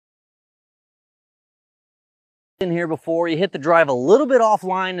In here before, you hit the drive a little bit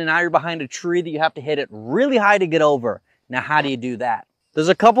offline and now you're behind a tree that you have to hit it really high to get over. Now, how do you do that? There's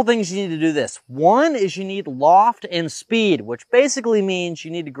a couple things you need to do this. One is you need loft and speed, which basically means you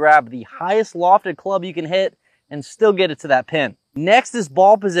need to grab the highest lofted club you can hit and still get it to that pin. Next is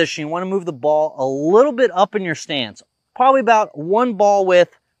ball position. You want to move the ball a little bit up in your stance, probably about one ball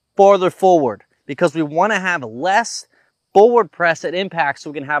width farther forward, because we want to have less forward press at impact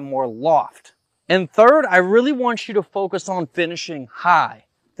so we can have more loft. And third, I really want you to focus on finishing high,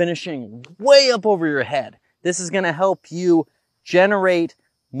 finishing way up over your head. This is going to help you generate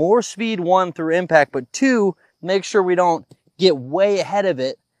more speed, one, through impact, but two, make sure we don't get way ahead of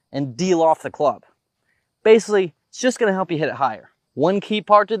it and de-loft the club. Basically, it's just going to help you hit it higher. One key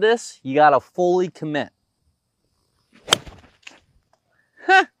part to this, you got to fully commit.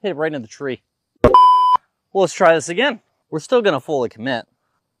 Hit it right into the tree. Well, let's try this again. We're still going to fully commit.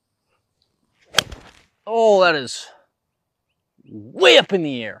 Oh, that is way up in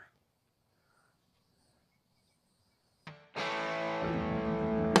the air.